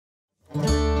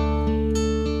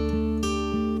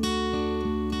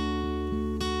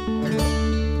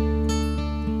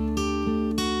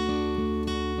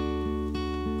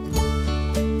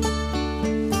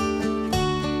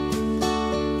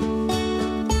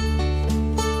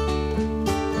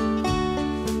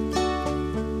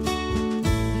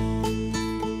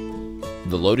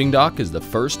The loading dock is the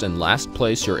first and last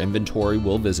place your inventory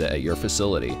will visit at your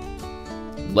facility.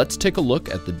 Let's take a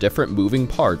look at the different moving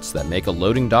parts that make a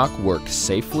loading dock work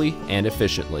safely and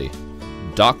efficiently.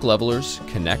 Dock levelers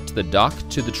connect the dock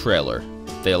to the trailer.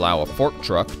 They allow a fork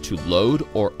truck to load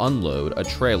or unload a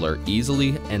trailer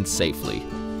easily and safely.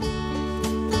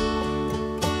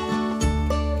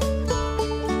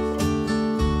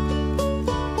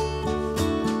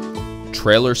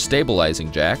 Trailer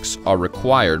stabilizing jacks are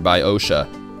required by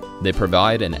OSHA. They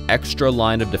provide an extra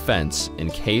line of defense in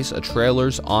case a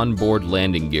trailer's onboard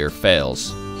landing gear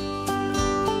fails.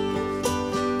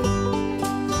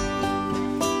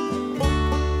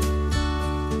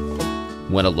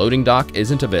 When a loading dock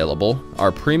isn't available,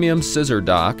 our premium Scissor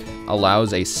dock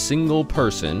allows a single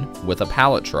person with a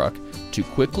pallet truck to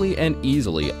quickly and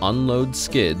easily unload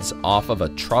skids off of a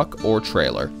truck or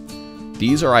trailer.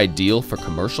 These are ideal for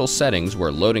commercial settings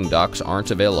where loading docks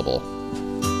aren't available.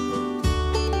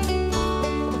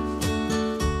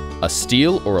 A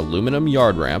steel or aluminum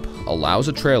yard ramp allows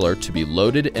a trailer to be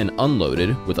loaded and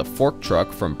unloaded with a fork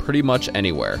truck from pretty much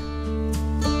anywhere.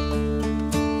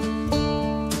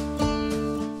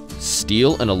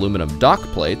 Steel and aluminum dock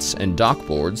plates and dock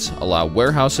boards allow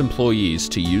warehouse employees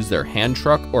to use their hand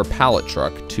truck or pallet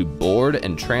truck to board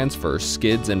and transfer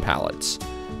skids and pallets.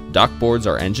 Dock boards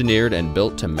are engineered and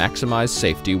built to maximize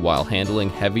safety while handling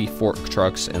heavy fork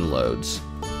trucks and loads.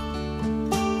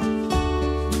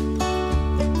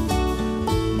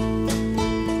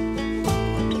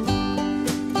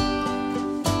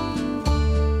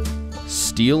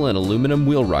 Steel and aluminum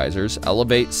wheel risers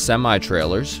elevate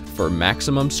semi-trailers for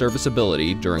maximum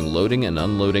serviceability during loading and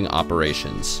unloading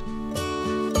operations.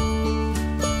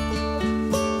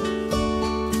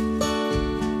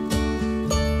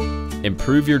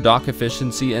 Improve your dock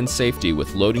efficiency and safety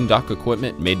with loading dock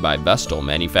equipment made by Vestil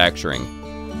Manufacturing.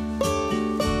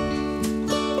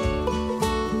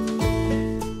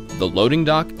 The loading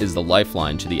dock is the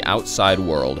lifeline to the outside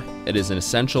world. It is an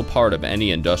essential part of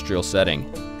any industrial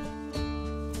setting.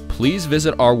 Please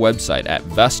visit our website at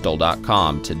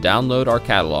vestil.com to download our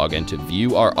catalog and to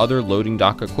view our other loading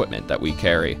dock equipment that we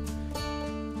carry.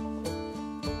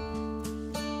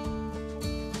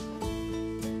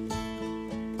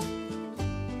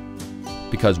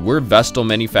 Because we're Vestil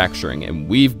Manufacturing and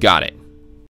we've got it.